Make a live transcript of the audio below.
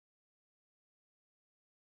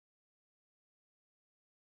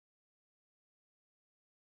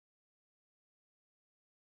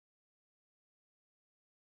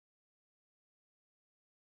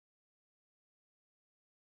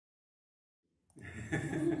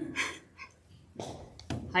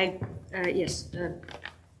Hi, yes,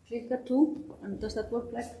 clicker 2, and does that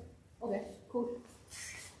work like? Okay, cool.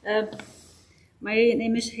 My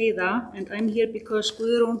name is Heiða, and I'm here because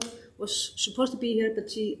Guðrún was supposed to be here, but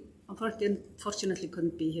she unfortunately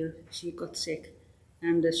couldn't be here. She got sick,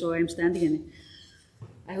 and so I'm standing in it.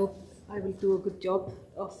 I hope I will do a good job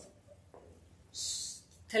of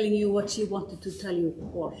telling you what she wanted to tell you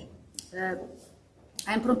all.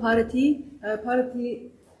 I'm from Parity.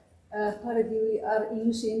 Parity, we are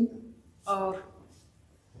using our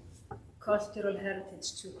cultural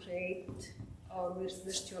heritage to create our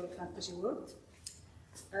virtual fantasy world.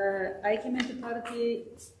 I came into Parity,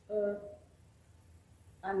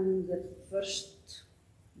 I'm the first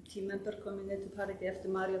team member coming into Parity after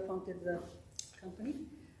Maria founded the company.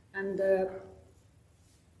 And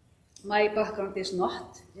my background is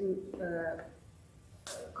not in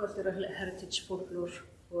cultural heritage, folklore,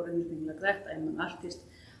 or anything like that. I'm an artist,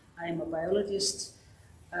 I'm a biologist,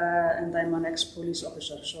 and I'm an ex-police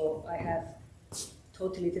officer, so I have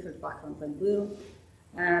totally different background than Guðrún.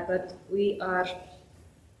 But we are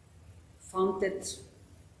founded,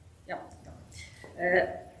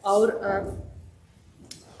 our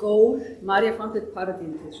goal, Maria founded Parity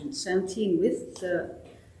in 2017 with the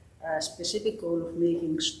specific goal of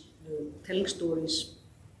telling stories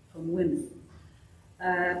from women.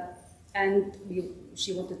 And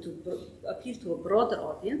she wanted to appeal to a broader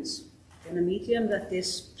audience in a medium that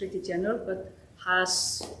is pretty general, but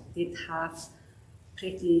did have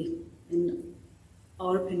pretty, in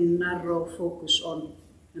our opinion, narrow focus on,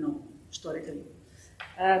 storytelling.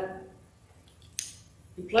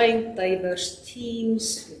 Employing diverse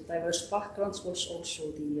teams with diverse backgrounds was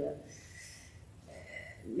also the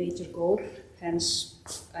major goal. Hence,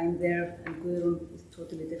 I'm there and Guðrún with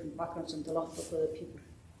totally different backgrounds and a lot of other people.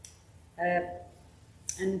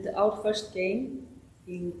 And our first game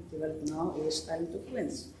being developed now is Island of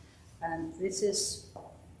Winds. And this is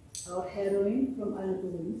our heroine from Island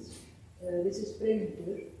of Winds. This is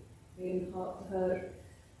Brynhildur in her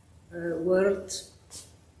world,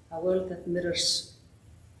 a world that mirrors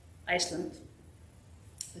Iceland,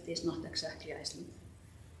 but is not exactly Iceland.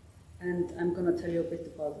 And I'm going to tell you a bit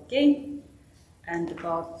about the game and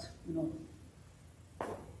about,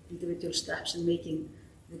 individual steps in making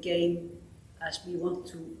the game as we want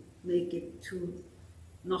to make it to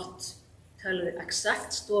not tell the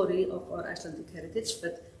exact story of our Icelandic heritage,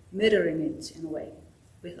 but mirroring it in a way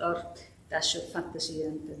with our dash of fantasy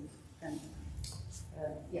and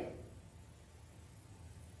yeah.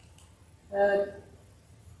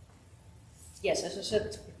 Yes, as I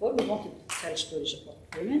said before, we wanted to tell stories about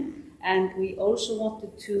women, and we also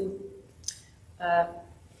wanted to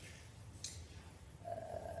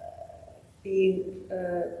we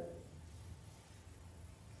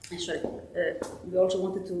also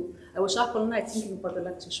wanted to, I was up all night thinking about the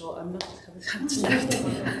lecture, so I'm not having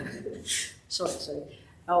to sorry.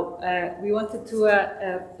 Now, we wanted to,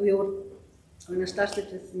 when I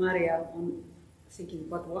started with Maria on thinking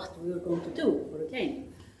about what we were going to do for the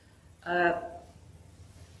game,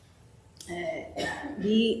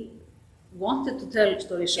 we wanted to tell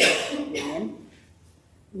stories of women,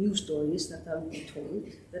 new stories that haven't been told,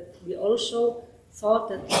 but we also thought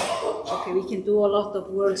that, okay, we can do a lot of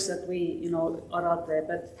words that we, are out there,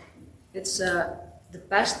 but it's the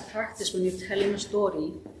best practice when you're telling a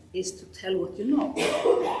story is to tell what you know.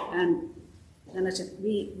 And then I said,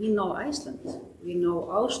 we know Iceland, we know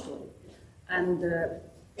our story, and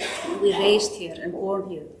we raised here and born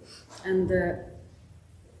here, and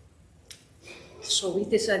so we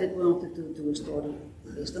decided we wanted to do a story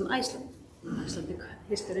based on Iceland, Icelandic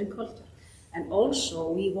history and culture, and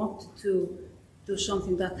also we wanted to do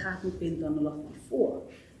something that hadn't been done a lot before,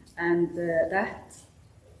 and that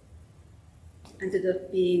ended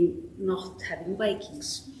up being not having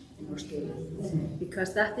Vikings in our story,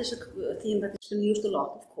 because that is a theme that has been used a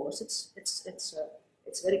lot. Of course, it's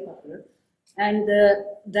very popular, and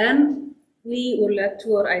then we were led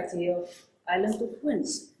to our idea of Island of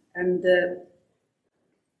Winds, and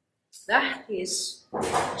that is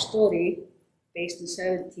a story based in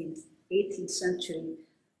 17th, 18th century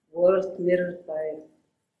world mirrored by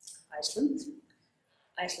Iceland,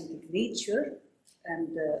 Icelandic nature,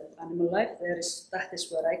 and animal life. That is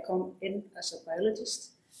where I come in as a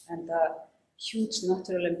biologist and a huge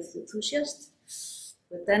natural enthusiast.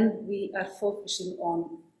 But then we are focusing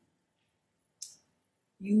on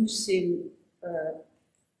using,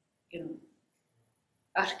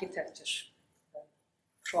 architecture,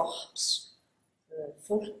 props,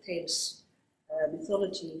 folk tales,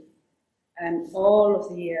 mythology, and all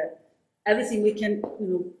of the everything we can,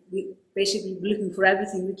 we basically looking for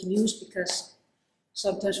everything we can use, because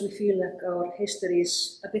sometimes we feel like our history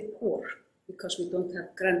is a bit poor because we don't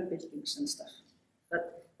have grand buildings and stuff.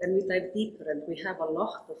 But then we dive deeper and we have a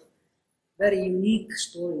lot of very unique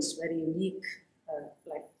stories, very unique,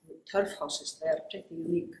 like turf houses. They are pretty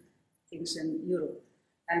unique things in Europe.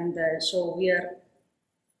 And so we are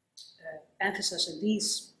emphasizing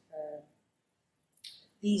these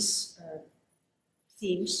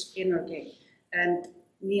themes in our game. And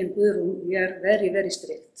me and Guðrún, we are very, very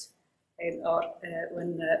strict in our,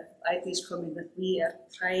 when ideas come in, that we are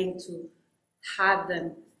trying to have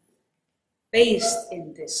them based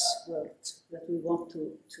in this world that we want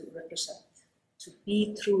to represent, to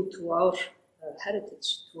be true to our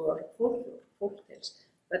heritage, to our folklore, folk tales,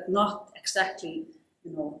 but not exactly,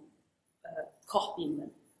 copying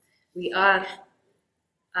them. We are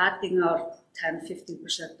adding our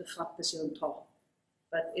 10–15% of fantasy on top,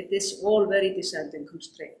 but it is all very designed and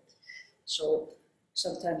constrained. So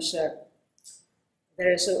sometimes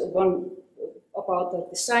there is one about the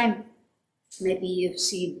design. Maybe you've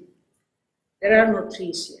seen, there are no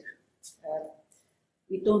trees here.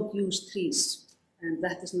 We don't use trees, and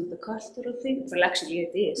that is not a cultural thing. Well, actually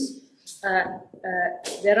it is.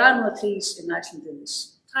 There are no trees in Iceland in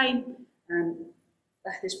this time, and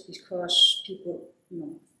that is because people,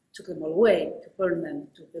 took them all away to burn them,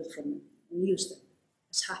 to build from them, and use them.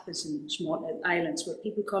 This happens in small islands where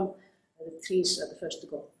people come, the trees are the first to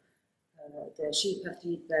go. The sheep have to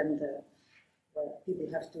eat them, the people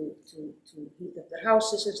have to heat up their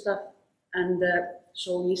houses and stuff. And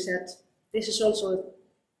so we said, this is also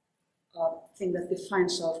a thing that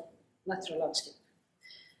defines our natural landscape.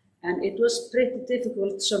 And it was pretty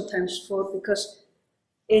difficult sometimes because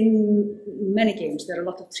in many games there are a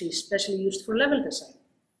lot of trees, especially used for level design.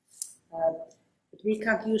 But we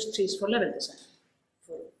can't use trees for level design,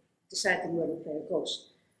 for deciding where the player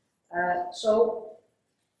goes. So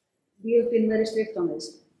we have been very strict on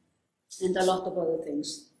this, and a lot of other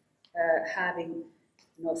things, having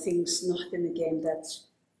things not in the game that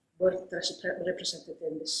weren't represented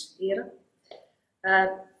in this era.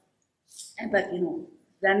 But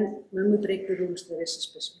then when we break the rules, there is a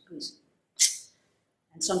specific reason,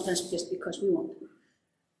 and sometimes just because we want to,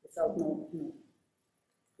 without no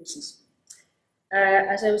reasons.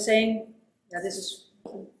 As I was saying, this is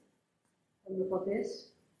about this.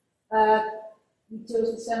 We chose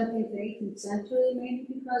the 17th and 18th century mainly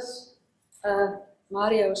because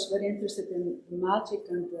Maria was very interested in magic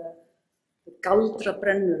and the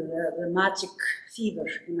galdrabrennur, the magic fever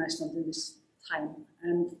in Iceland in this time,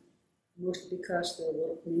 and mostly because there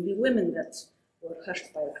were mainly women that were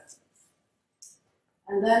hurt by that.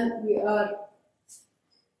 And then we are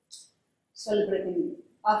celebrating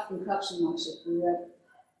art and crafts and magic.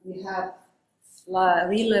 We have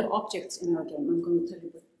real-life objects in our game. I'm going to tell you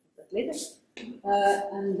about that later.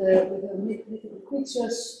 And we have mythical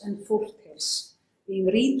creatures and folk tales being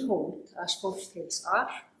retold as folk tales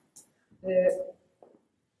are,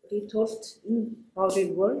 retold in our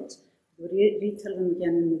real world. We retell them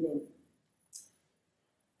again in the game.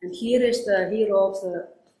 And here is the hero of the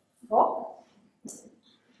folk.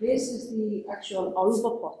 This is the actual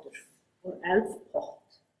álfapottur, or elf pot.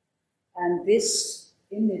 And this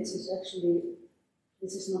image is actually,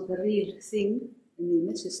 this is not a real thing in the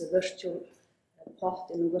image, it's a virtual pot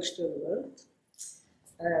in a virtual world.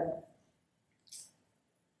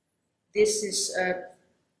 This is,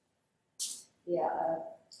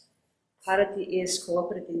 Parity is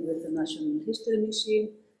cooperating with the National History Museum,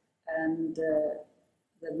 and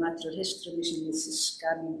the Natural History Museum is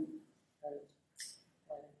scanning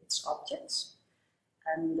its objects,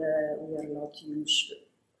 and we are allowed to use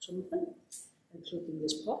some of them, including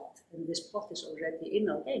this pot, and this pot is already in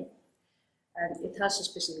our game. And it has a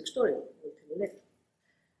specific story, we'll tell you later.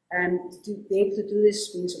 And to be able to do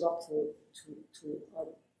this means a lot to our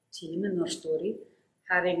team and our story,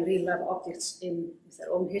 having real-life objects with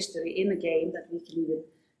their own history in a game that we can even,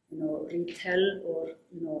 retell or,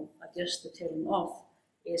 adjust the telling of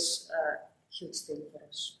is a huge thing for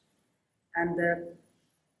us. And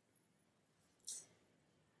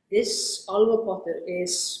this álfapottur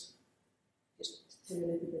is, just to tell you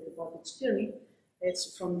a little bit about its journey,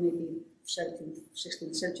 it's from maybe 17th,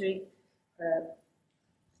 16th century.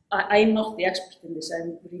 I'm not the expert in this,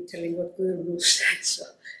 I'm retelling what Gunnar said, so.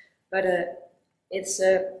 But it's,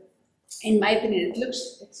 in my opinion,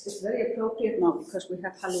 it's very appropriate now because we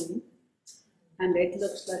have Halloween, and it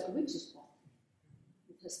looks like a witch's pot.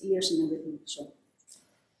 It has ears and everything, so.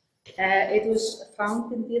 It was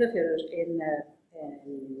found in Periphery in the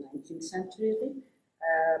 19th century, I think,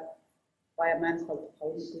 by a man called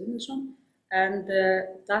Gunnarsson. And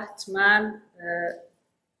that man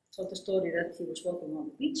told the story that he was walking on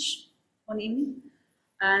the beach one evening,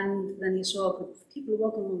 and then he saw a group of people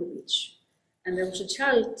walking on the beach. And there was a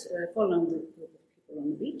child following the group of people on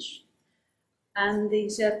the beach. And he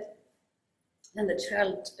said, then the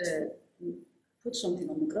child put something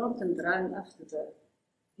on the ground and ran after the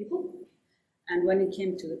people. And when he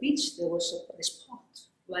came to the beach, there was this pot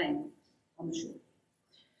lying on the shore.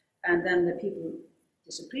 And then the people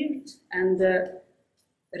disappeared. And the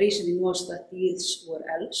reasoning was that these were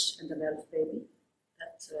elves and an elf baby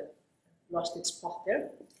that lost its pot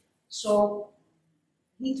there. So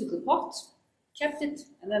he took the pot, kept it,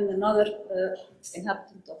 and then another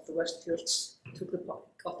inhabitant of the West Fjords took the pot,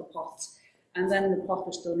 got the pot. And then the pot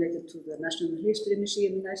was donated to the National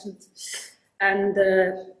Museum in Iceland. And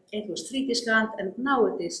it was 3D scanned, and now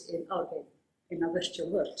it is in our game, in a virtual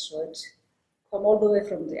world. So it's come all the way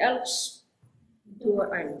from the elves to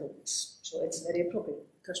our islanders. So it's very appropriate,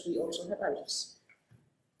 because we also have elves.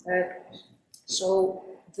 So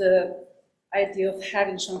the idea of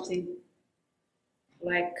having something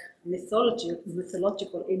like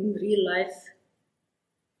mythological in real life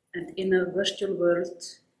and in a virtual world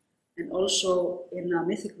and also in a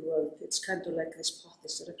mythical world, it's kind of like this pot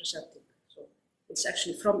is representing. So it's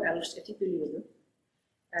actually from elves, if you believe it,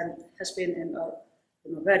 and has been in a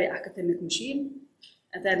very academic museum,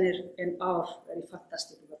 and then in our very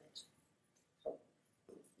fantastic world. So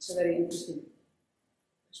it's a very interesting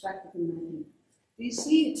perspective in my opinion. Do you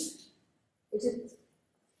see it? Is it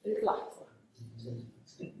very black?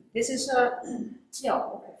 This is a, yeah,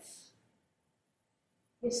 okay.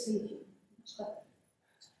 Yes, thank you.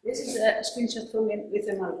 This is a screenshot from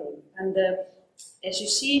within our game. And as you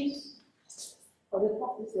see, the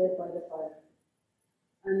pot is there by the fire.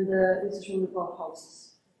 And this is one of our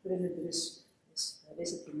houses. Perimeter is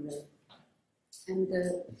visiting there. And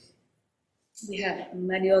we have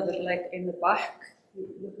many other, like in the back.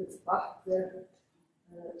 Look at the back there.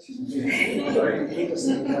 At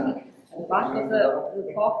the back of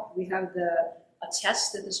the pot, we have a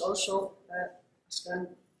chest that is also scanned.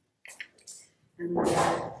 And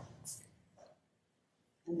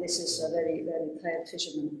this is a very, very tired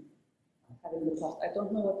fisherman having the pot. I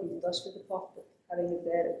don't know what he does with the pot, but having it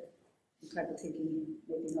there, I'm kind of thinking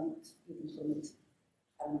maybe not eating from it.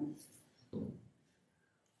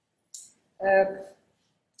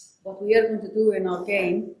 What we are going to do in our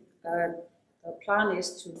game, our plan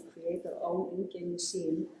is to create our own in-game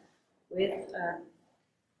museum with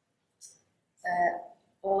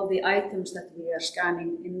all the items that we are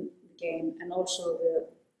scanning in the game, and also the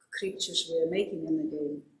creatures we are making in the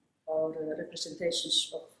game, or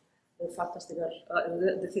representations of the fantastical,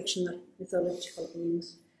 the fictional mythological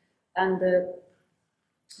beings. And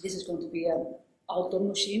this is going to be an outdoor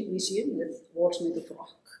museum with walls made of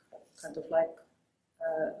rock, kind of like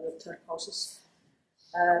the Turk houses.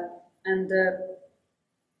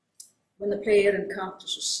 When the player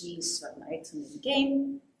encounters or sees an item in the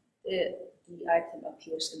game, the item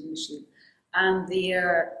appears in the museum. And the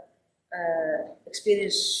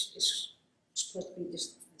experience is supposed to be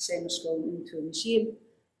just the same as going into a museum.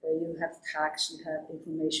 You have tags, you have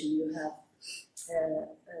information, you have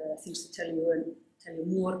things to tell you and tell you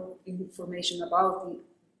more information about the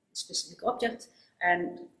specific object,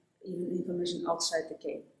 and even information outside the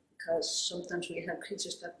game. Because sometimes we have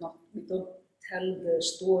creatures that we don't tell the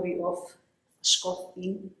story of a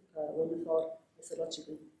scorpion, one of our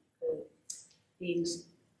mythological beings,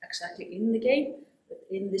 exactly in the game. But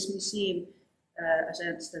in this museum, as I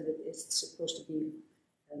understand it, it's supposed to be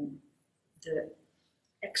the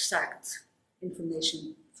exact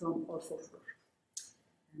information from our folklore.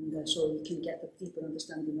 And so you can get a deeper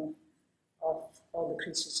understanding of all the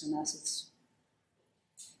creatures and assets.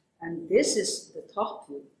 And this is the top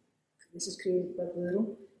view. This is created by Gunnar.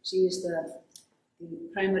 She is the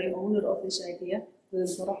primary owner of this idea,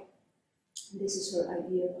 Gunnar. This is her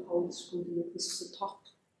idea of how it's going to look. This is the top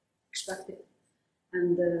perspective.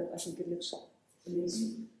 And I think it looks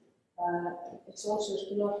amazing. It's all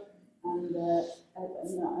circular, and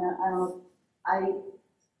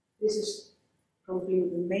this is probably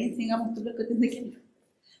the main thing I want to look at in the game.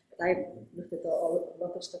 But I looked at a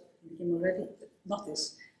lot of stuff in the game already, but not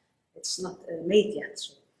this. It's not made yet.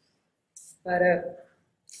 So. But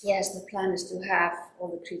yes, the plan is to have all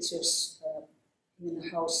the creatures in the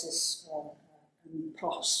houses and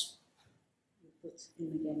props we put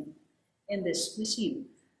in the game in this museum.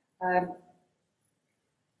 And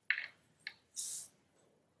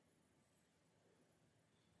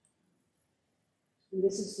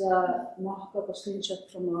this is a mock-up, a screenshot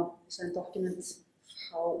from a design document,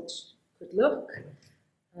 how it could look.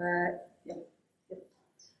 Yeah.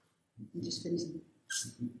 I'm just finishing.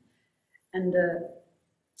 And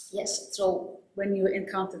yes, so when you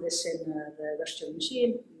encounter this in the National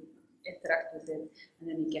Museum, you interact with it, and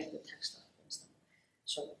then you get the text up and stuff.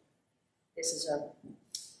 So this is a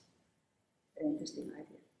very interesting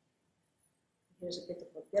idea. Here's a bit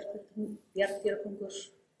about bjarndýrakongur.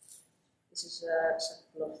 This is a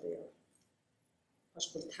sample of the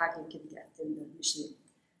possible tagging you can get in the museum.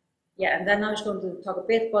 Yeah, and then I was going to talk a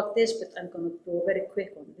bit about this, but I'm going to go very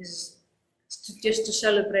quick on it. This is just to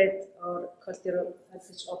celebrate our cultural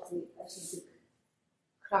heritage of the Icelandic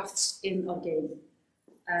crafts in our game.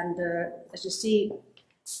 And as you see,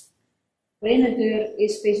 Reynir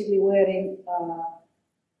is basically wearing a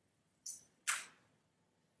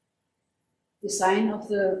design of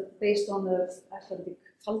based on the Icelandic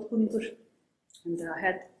faldbúningur, and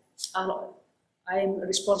I am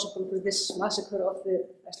responsible for this massacre of the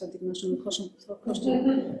Icelandic national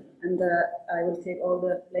costume, and I will take all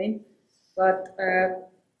the blame. But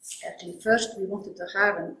actually, first we wanted to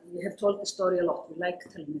have, and we have told the story a lot. We like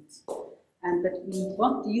telling it, but we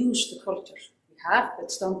want to use the culture we have,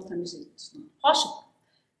 but sometimes it's not possible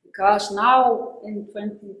because now in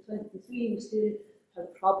 2023 we still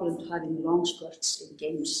have problems having long skirts in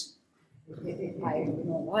games. I don't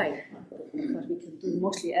know why, because we can do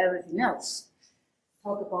mostly everything else.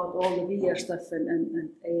 Talk about all the VR stuff and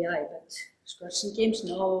AI, but skirts in games,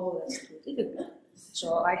 no, that's too difficult.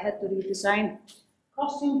 So I had to redesign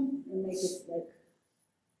costume and make it like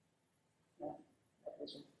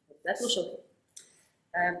this one. But that was okay.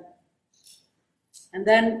 And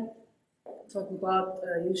then talking about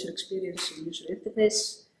user experience and user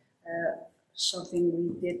interface, something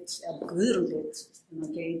we did, Gunnar did in our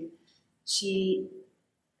game. She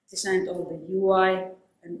designed all the UI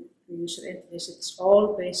and the user interface. It's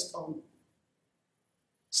all based on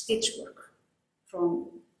stitchwork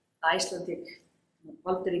from Icelandic,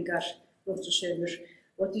 Valderingar, what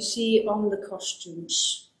you see on the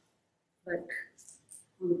costumes, like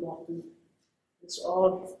on the bottom, it's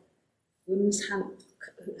all women's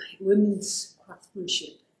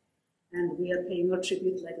craftsmanship, and we are paying our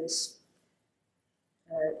tribute like this.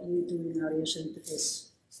 You doing our user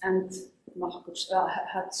interface and mock-ups,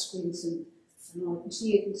 hat screens, and you can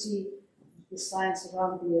see the science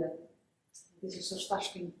around the. This is a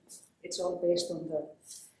starting. It's all based on what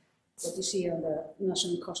you see on the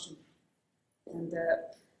national costume, and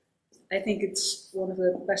I think it's one of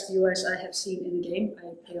the best UIs I have seen in a game.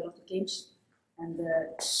 I play a lot of games, and I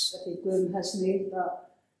think Gunnar has made a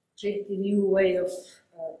pretty new way of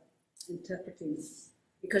interpreting.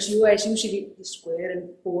 Because UI is usually square and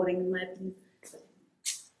boring in my opinion.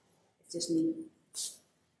 It's just neat.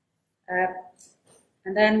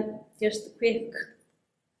 And then just a quick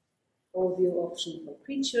overview of some of the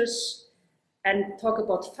creatures and talk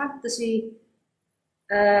about fantasy.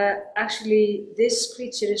 Actually, this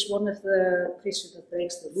creature is one of the creatures that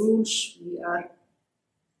breaks the rules. We are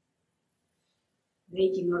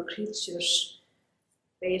making our creatures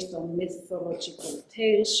based on mythological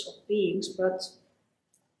tales of beings, but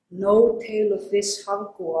no tale of this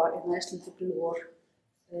Hafgoa in Icelandic lore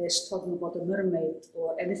is talking about a mermaid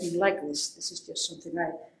or anything like this. This is just something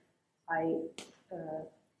I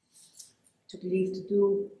took leave to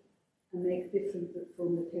do and make different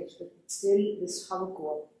from the text, but still this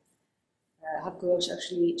Hafgoa. Hafgoa is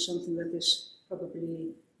actually something that is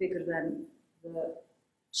probably bigger than the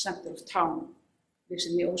center of town. Lives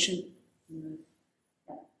in the ocean,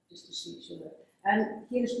 yeah, just to see. So, and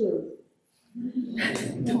here's Gunnar.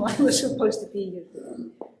 No, I was supposed to be here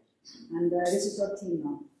today. And this is our team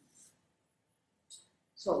now.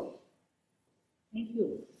 So, thank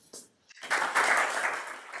you.